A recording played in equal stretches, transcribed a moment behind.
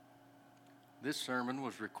This sermon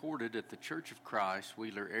was recorded at the Church of Christ,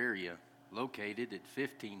 Wheeler area, located at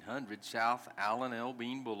 1500 South Allen L.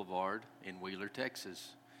 Bean Boulevard in Wheeler, Texas.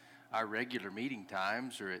 Our regular meeting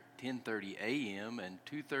times are at 10:30 a.m. and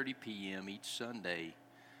 2:30 p.m. each Sunday.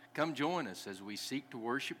 Come join us as we seek to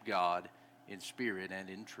worship God in spirit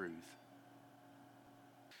and in truth.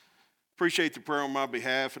 Appreciate the prayer on my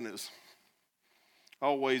behalf, and as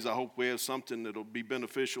always, I hope we have something that'll be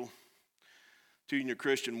beneficial to you in your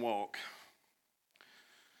Christian walk.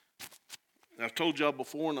 I've told y'all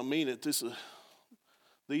before, and I mean it,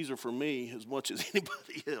 these are for me as much as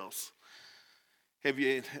anybody else.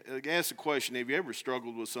 Ask the question, have you ever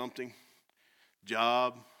struggled with something?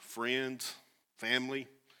 Job, friends, family,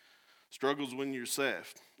 struggles within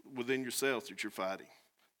yourself that you're fighting,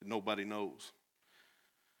 that nobody knows.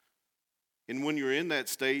 And when you're in that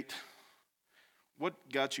state, what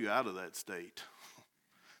got you out of that state?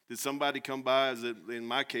 Did somebody come by, as in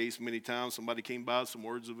my case, many times somebody came by with some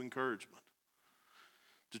words of encouragement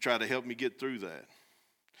to try to help me get through that.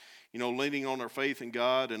 You know, leaning on our faith in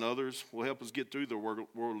God and others will help us get through the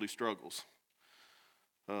worldly struggles.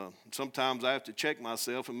 Sometimes I have to check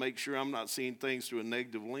myself and make sure I'm not seeing things through a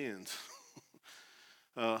negative lens.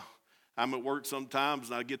 I'm at work sometimes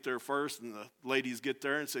and I get there first and the ladies get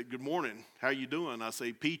there and say, "Good morning, how you doing?" I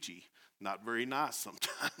say, "Peachy." Not very nice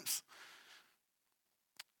sometimes.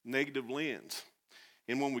 Negative lens.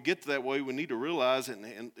 And when we get to that way, we need to realize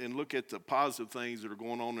and look at the positive things that are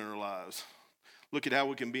going on in our lives. Look at how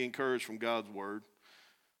we can be encouraged from God's word,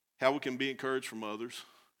 how we can be encouraged from others,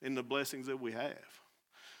 and the blessings that we have.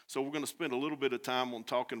 So we're going to spend a little bit of time on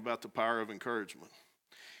talking about the power of encouragement.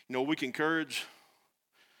 You know, we can encourage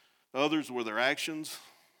others with their actions,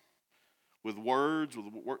 with words, with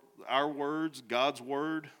our words, God's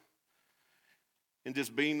word, and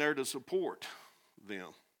just being there to support them.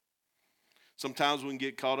 Sometimes we can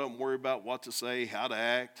get caught up and worry about what to say, how to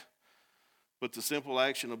act, but the simple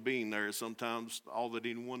action of being there is sometimes all that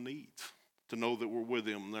anyone needs, to know that we're with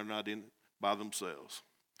them and they're not in by themselves.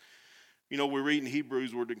 You know, we read in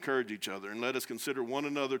Hebrews, we're to encourage each other, and let us consider one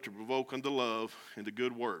another to provoke unto love and to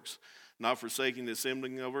good works, not forsaking the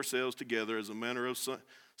assembling of ourselves together as a manner of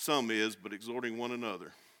some is, but exhorting one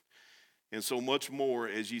another. And so much more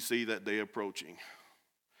as ye see that day approaching.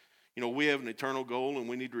 You know, we have an eternal goal, and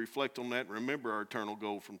we need to reflect on that and remember our eternal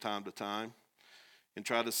goal from time to time and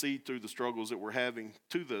try to see through the struggles that we're having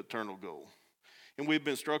to the eternal goal. And we've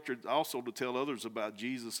been structured also to tell others about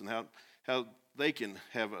Jesus and how they can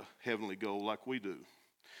have a heavenly goal like we do.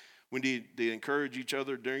 We need to encourage each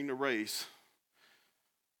other during the race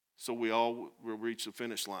so we all will reach the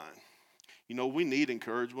finish line. You know, we need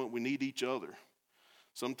encouragement. We need each other.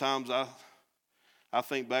 Sometimes I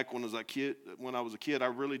think back when I was a kid, I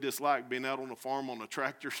really disliked being out on the farm on a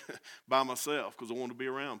tractor by myself because I wanted to be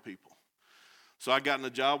around people. So I got in a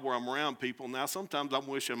job where I'm around people. Now sometimes I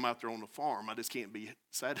wish I'm out there on the farm. I just can't be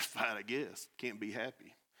satisfied, I guess. Can't be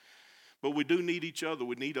happy. But we do need each other.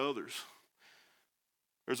 We need others.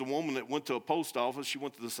 There's a woman that went to a post office. She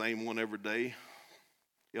went to the same one every day,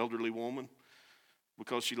 elderly woman,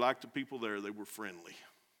 because she liked the people there. They were friendly.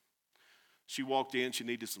 She walked in, she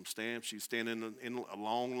needed some stamps. She's standing in a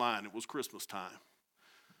long line. It was Christmas time.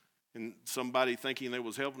 And somebody thinking they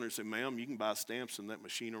was helping her said, "Ma'am, you can buy stamps in that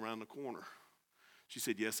machine around the corner." She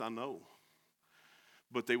said, "Yes, I know.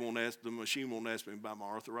 But the machine won't ask me about my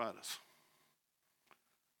arthritis."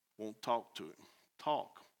 Won't talk to him.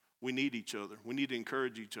 Talk. We need each other. We need to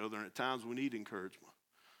encourage each other. And at times we need encouragement.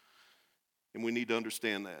 And we need to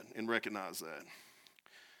understand that and recognize that.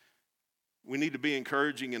 We need to be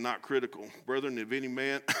encouraging and not critical. Brethren, if any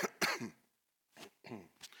man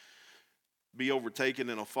be overtaken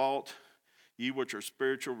in a fault, ye which are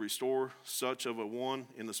spiritual, restore such of a one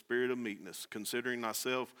in the spirit of meekness, considering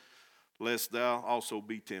thyself, lest thou also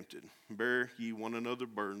be tempted. Bear ye one another's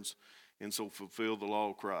burdens, and so fulfill the law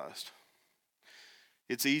of Christ.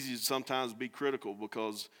 It's easy to sometimes be critical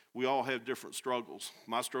because we all have different struggles.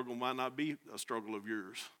 My struggle might not be a struggle of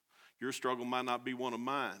yours. Your struggle might not be one of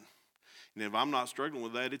mine. And if I'm not struggling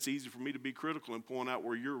with that, it's easy for me to be critical and point out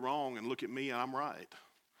where you're wrong and look at me and I'm right.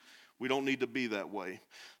 We don't need to be that way.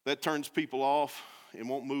 That turns people off and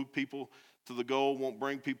won't move people to the goal, won't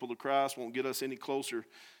bring people to Christ, won't get us any closer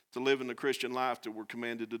to living the Christian life that we're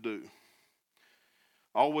commanded to do.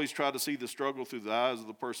 Always try to see the struggle through the eyes of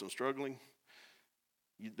the person struggling.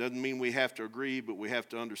 It doesn't mean we have to agree, but we have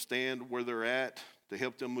to understand where they're at to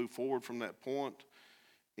help them move forward from that point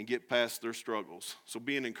and get past their struggles. So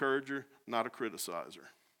be an encourager, not a criticizer.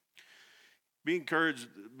 Encourage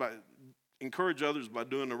others by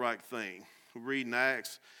doing the right thing. We read in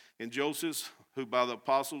Acts, and Joseph, who by the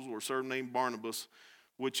apostles were surnamed Barnabas,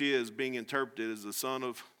 which is being interpreted as the son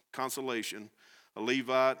of consolation, a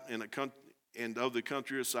Levite and of the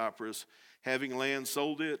country of Cyprus, having land,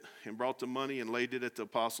 sold it, and brought the money and laid it at the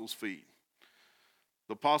apostles' feet.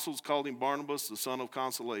 The apostles called him Barnabas, the son of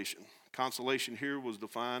consolation. Consolation here was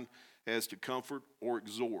defined as to comfort or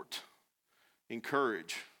exhort,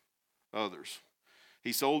 encourage others.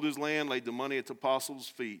 He sold his land, laid the money at the apostles'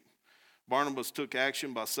 feet. Barnabas took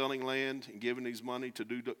action by selling land and giving his money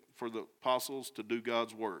for the apostles to do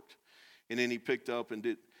God's work. And then he picked up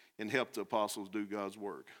and helped the apostles do God's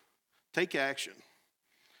work. Take action.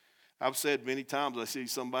 I've said many times, I see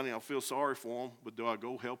somebody, I feel sorry for them, but do I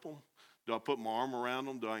go help them? Do I put my arm around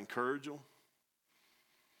them? Do I encourage them?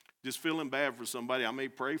 Just feeling bad for somebody, I may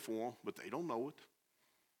pray for them, but they don't know it.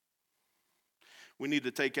 We need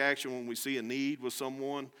to take action when we see a need with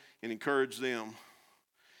someone and encourage them.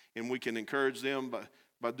 And we can encourage them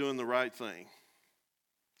by doing the right thing.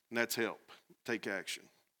 And that's help. Take action.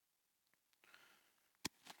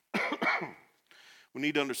 We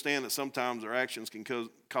need to understand that sometimes our actions can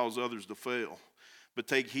cause others to fail. But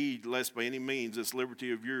take heed lest by any means this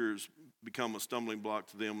liberty of yours become a stumbling block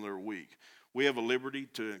to them that are weak. We have a liberty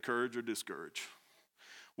to encourage or discourage.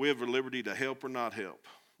 We have a liberty to help or not help.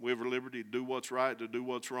 We have a liberty to do what's right, to do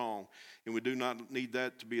what's wrong. And we do not need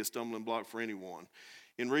that to be a stumbling block for anyone.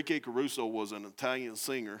 Enrique Caruso was an Italian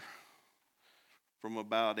singer from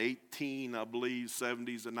about 70s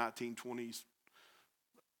and 1920s,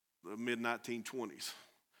 the mid-1920s.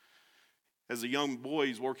 As a young boy,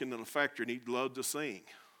 he's working in a factory, and he loved to sing.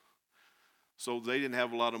 So they didn't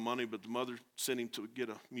have a lot of money, but the mother sent him to get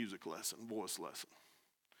a music lesson, voice lesson.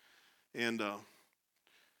 And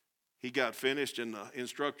he got finished, and the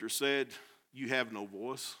instructor said, "You have no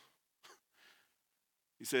voice."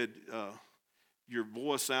 He said, "Your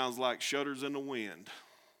voice sounds like shutters in the wind.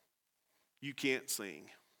 You can't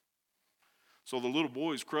sing." So the little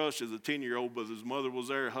boy's crushed as a 10-year-old, but his mother was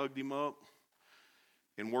there, hugged him up,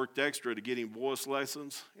 and worked extra to get him voice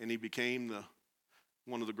lessons, and he became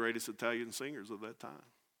one of the greatest Italian singers of that time.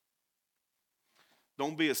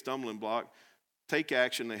 Don't be a stumbling block. Take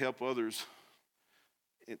action to help others,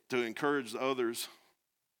 to encourage others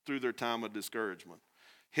through their time of discouragement.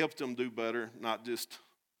 Help them do better, not just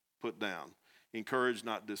put down. Encourage,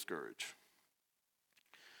 not discourage.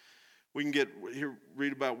 We can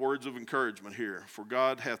read about words of encouragement here. For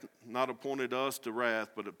God hath not appointed us to wrath,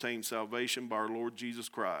 but obtained salvation by our Lord Jesus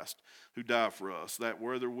Christ, who died for us, that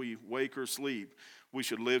whether we wake or sleep, we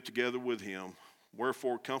should live together with him.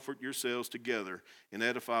 Wherefore comfort yourselves together and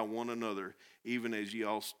edify one another, even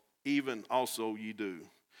also ye do.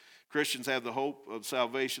 Christians have the hope of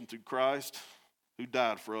salvation through Christ, who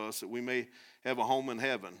died for us, that we may have a home in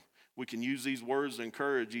heaven. We can use these words to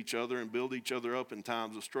encourage each other and build each other up in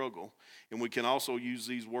times of struggle. And we can also use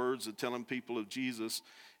these words to telling people of Jesus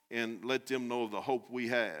and let them know of the hope we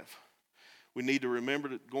have. We need to remember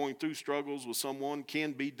that going through struggles with someone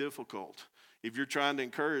can be difficult. If you're trying to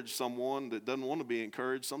encourage someone that doesn't want to be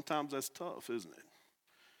encouraged, sometimes that's tough, isn't it?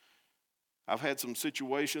 I've had some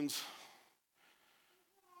situations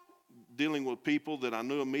dealing with people that I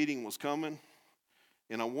knew a meeting was coming,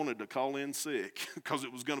 and I wanted to call in sick because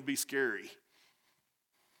it was going to be scary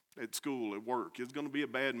at school, at work. It was going to be a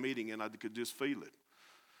bad meeting, and I could just feel it.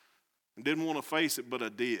 I didn't want to face it, but I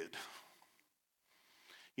did.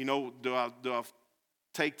 You know, do I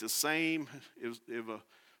take the same, if a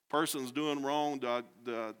person's doing wrong, do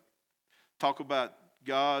I talk about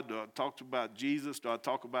God? Do I talk about Jesus? Do I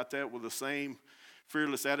talk about that with the same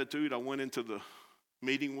fearless attitude I went into the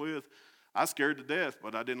meeting with? I was scared to death,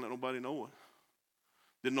 but I didn't let nobody know it.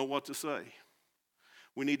 Didn't know what to say.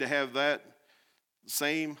 We need to have that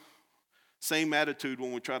same attitude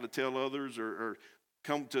when we try to tell others or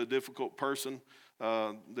come to a difficult person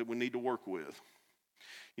that we need to work with.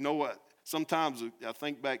 You know what? Sometimes I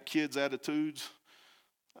think back kids' attitudes.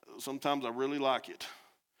 Sometimes I really like it.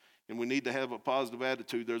 And we need to have a positive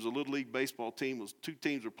attitude. There's a Little League baseball team. Two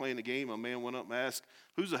teams were playing a game. A man went up and asked,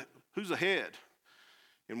 who's ahead?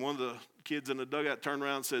 And one of the kids in the dugout turned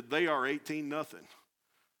around and said, "They are 18-0.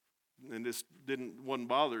 And this wasn't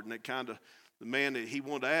bothered. And it the man that he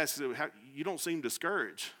wanted to ask said, "You don't seem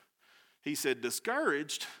discouraged." He said,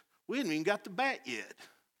 "Discouraged? We haven't even got the bat yet."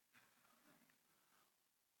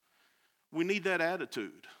 We need that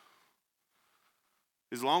attitude.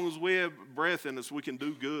 As long as we have breath in us, we can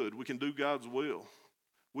do good. We can do God's will.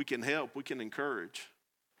 We can help. We can encourage.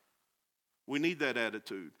 We need that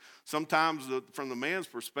attitude. Sometimes from the man's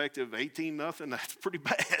perspective, 18-0, that's pretty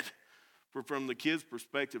bad. But from the kid's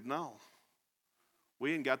perspective, no.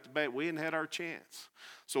 We ain't got the bat. We ain't had our chance.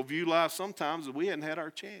 So view life sometimes as we hadn't had our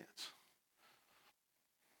chance.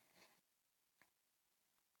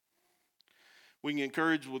 We can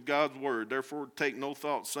encourage with God's word. Therefore, take no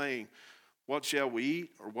thought, saying, what shall we eat,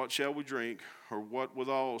 or what shall we drink, or what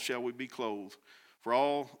withal shall we be clothed?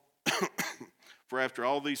 For after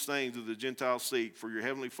all these things do the Gentiles seek. For your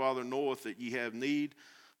heavenly Father knoweth that ye have need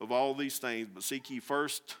of all these things. But seek ye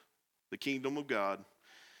first the kingdom of God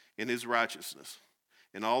and his righteousness,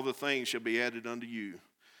 and all the things shall be added unto you.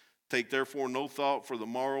 Take therefore no thought for the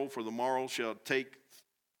morrow shall take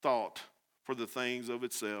thought for the things of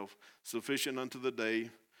itself. Sufficient unto the day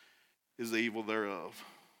is the evil thereof.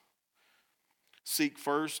 Seek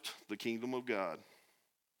first the kingdom of God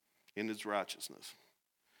and its righteousness.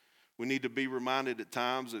 We need to be reminded at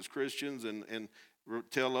times as Christians and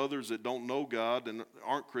tell others that don't know God and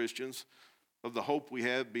aren't Christians of the hope we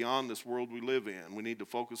have beyond this world we live in. We need to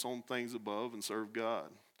focus on things above and serve God.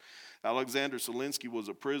 Alexander Selinsky was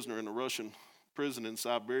a prisoner in a Russian prison in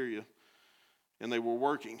Siberia, and they were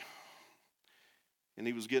working, and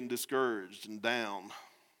he was getting discouraged and down,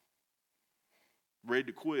 ready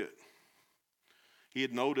to quit. He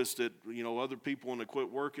had noticed that, other people, when they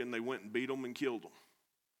quit working, they went and beat them and killed them.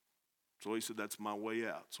 So he said, that's my way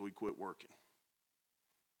out. So he quit working.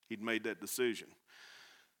 He'd made that decision.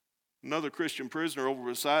 Another Christian prisoner over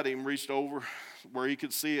beside him reached over where he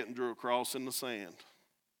could see it and drew a cross in the sand.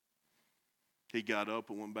 He got up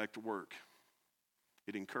and went back to work.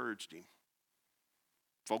 It encouraged him.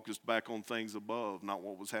 Focused back on things above, not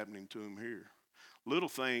what was happening to him here. Little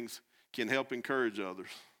things can help encourage others.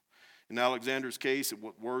 In Alexander's case,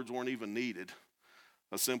 words weren't even needed.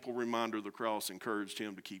 A simple reminder of the cross encouraged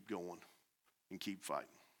him to keep going and keep fighting.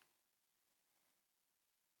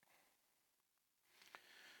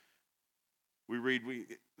 We read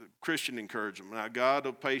Christian encouragement. Now, God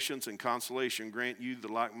of patience and consolation grant you the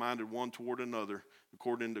like-minded one toward another,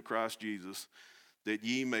 according to Christ Jesus, that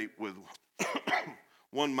ye may with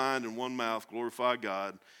one mind and one mouth glorify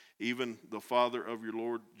God, even the Father of your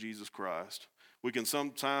Lord Jesus Christ. We can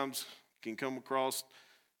sometimes come across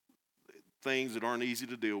things that aren't easy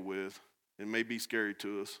to deal with and may be scary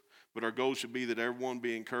to us, but our goal should be that everyone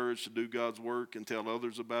be encouraged to do God's work and tell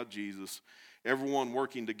others about Jesus, everyone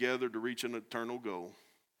working together to reach an eternal goal,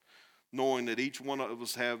 knowing that each one of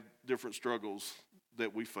us have different struggles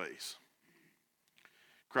that we face.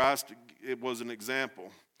 Christ, it was an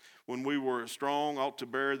example. When we were strong, ought to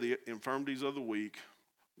bear the infirmities of the weak.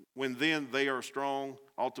 When then they are strong,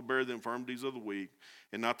 ought to bear the infirmities of the weak,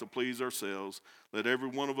 and not to please ourselves. Let every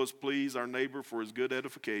one of us please our neighbor for his good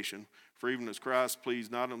edification. For even as Christ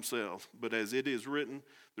pleased not himself, but as it is written,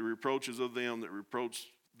 the reproaches of them that reproached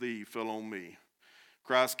thee fell on me.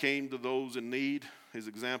 Christ came to those in need. His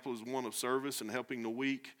example is one of service and helping the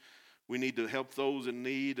weak. We need to help those in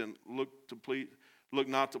need and look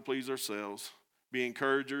not to please ourselves. Be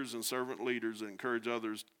encouragers and servant leaders that encourage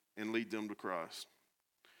others and lead them to Christ.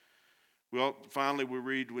 Finally, we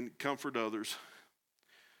read, when comfort others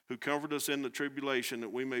who comfort us in the tribulation,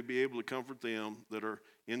 that we may be able to comfort them that are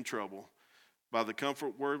in trouble. By the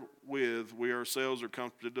comfort wherewith we ourselves are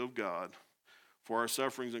comforted of God. For our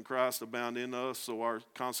sufferings in Christ abound in us, so our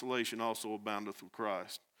consolation also aboundeth with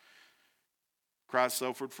Christ. Christ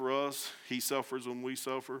suffered for us. He suffers when we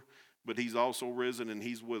suffer, but he's also risen and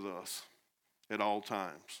he's with us at all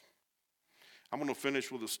times. I'm going to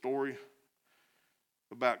finish with a story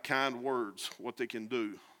about kind words, what they can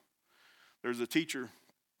do. There's a teacher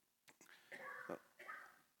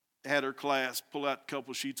had her class pull out a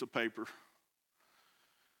couple sheets of paper.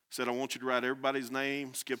 Said, I want you to write everybody's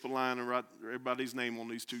name, skip a line, and write everybody's name on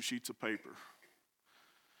these 2 sheets of paper.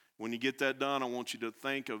 When you get that done, I want you to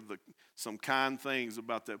think of some kind things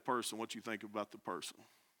about that person, what you think about the person.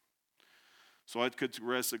 So I took the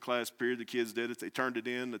rest of the class period. The kids did it. They turned it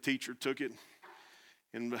in. The teacher took it,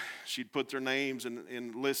 and she'd put their names in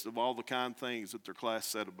a list of all the kind things that their class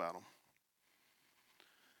said about them.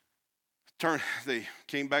 They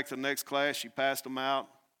came back to the next class. She passed them out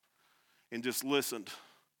and just listened.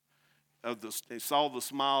 They saw the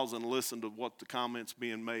smiles and listened to what the comments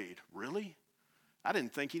being made. Really? I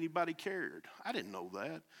didn't think anybody cared. I didn't know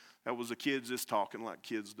that. That was the kids just talking like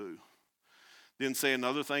kids do. Didn't say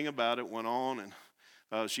another thing about it, went on,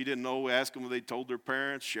 and she didn't know, asked them if they told their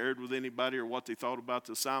parents, shared with anybody, or what they thought about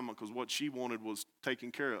the assignment, because what she wanted was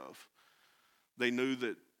taken care of. They knew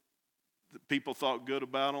that people thought good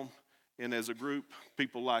about them, and as a group,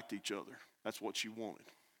 people liked each other. That's what she wanted.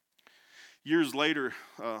 Years later,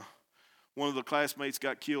 one of the classmates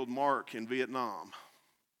got killed, Mark, in Vietnam.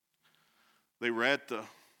 They were at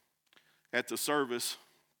the service,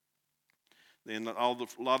 and a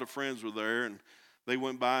lot of friends were there, and they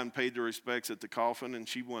went by and paid their respects at the coffin, and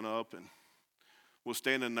she went up and was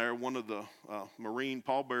standing there. One of the Marine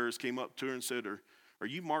pallbearers came up to her and said, are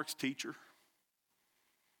you Mark's teacher?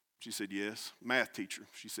 She said, yes. Math teacher.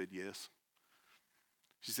 She said, yes.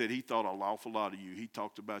 She said, he thought an awful lot of you. He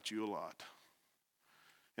talked about you a lot.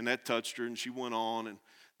 And that touched her, and she went on. And,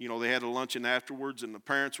 they had a luncheon afterwards, and the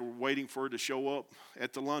parents were waiting for her to show up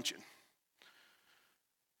at the luncheon.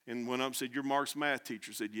 And went up and said, you're Mark's math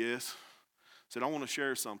teacher. Said, yes. Said, I want to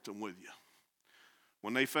share something with you.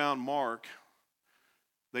 When they found Mark,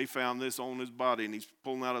 they found this on his body, and he's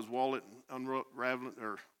pulling out his wallet and unraveling,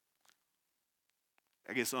 or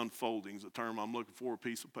I guess unfolding is the term I'm looking for, a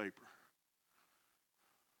piece of paper.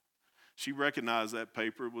 She recognized that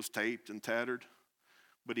paper. It was taped and tattered,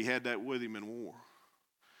 but he had that with him in war.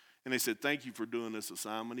 And they said, thank you for doing this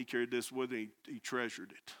assignment. He carried this with him. He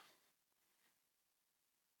treasured it.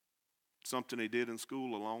 Something he did in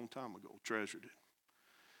school a long time ago, treasured it.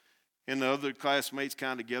 And the other classmates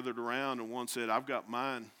kind of gathered around, and one said, I've got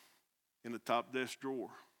mine in the top desk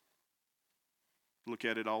drawer. Look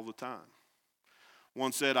at it all the time.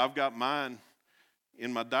 One said, I've got mine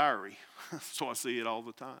in my diary, so I see it all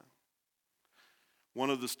the time. One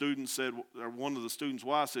of the students'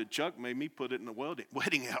 wife said, Chuck made me put it in the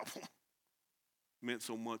wedding album. Meant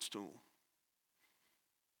so much to him.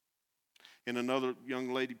 And another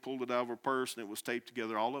young lady pulled it out of her purse, and it was taped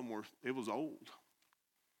together. All of them it was old.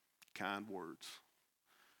 Kind words.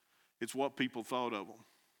 It's what people thought of them.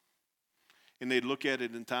 And they'd look at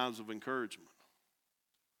it in times of encouragement.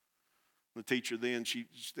 The teacher then, she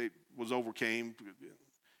was overcame,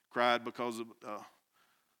 cried because of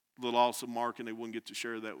the loss of Mark, and they wouldn't get to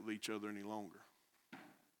share that with each other any longer.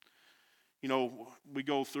 We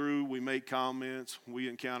go through, we make comments, we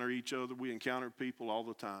encounter each other, we encounter people all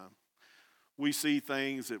the time. We see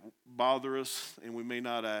things that bother us, and we may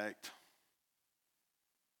not act.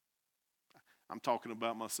 I'm talking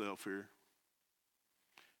about myself here.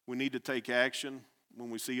 We need to take action when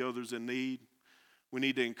we see others in need. We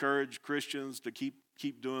need to encourage Christians to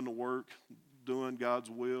keep doing the work, doing God's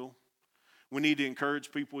will. We need to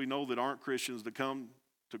encourage people we know that aren't Christians to come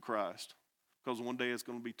to Christ, because one day it's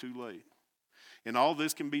going to be too late. And all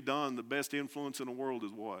this can be done. The best influence in the world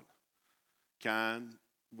is what? Kind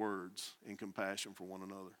words and compassion for one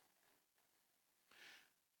another.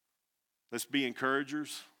 Let's be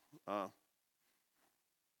encouragers,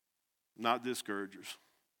 not discouragers,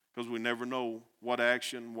 because we never know what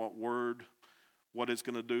action, what word, what it's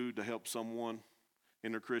going to do to help someone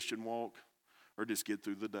in their Christian walk or just get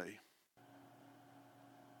through the day.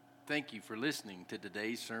 Thank you for listening to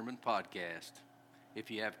today's sermon podcast.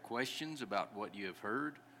 If you have questions about what you have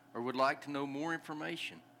heard or would like to know more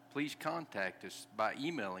information, please contact us by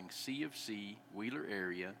emailing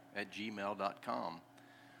cofcwheelerarea@gmail.com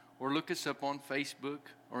or look us up on Facebook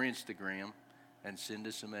or Instagram and send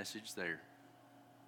us a message there.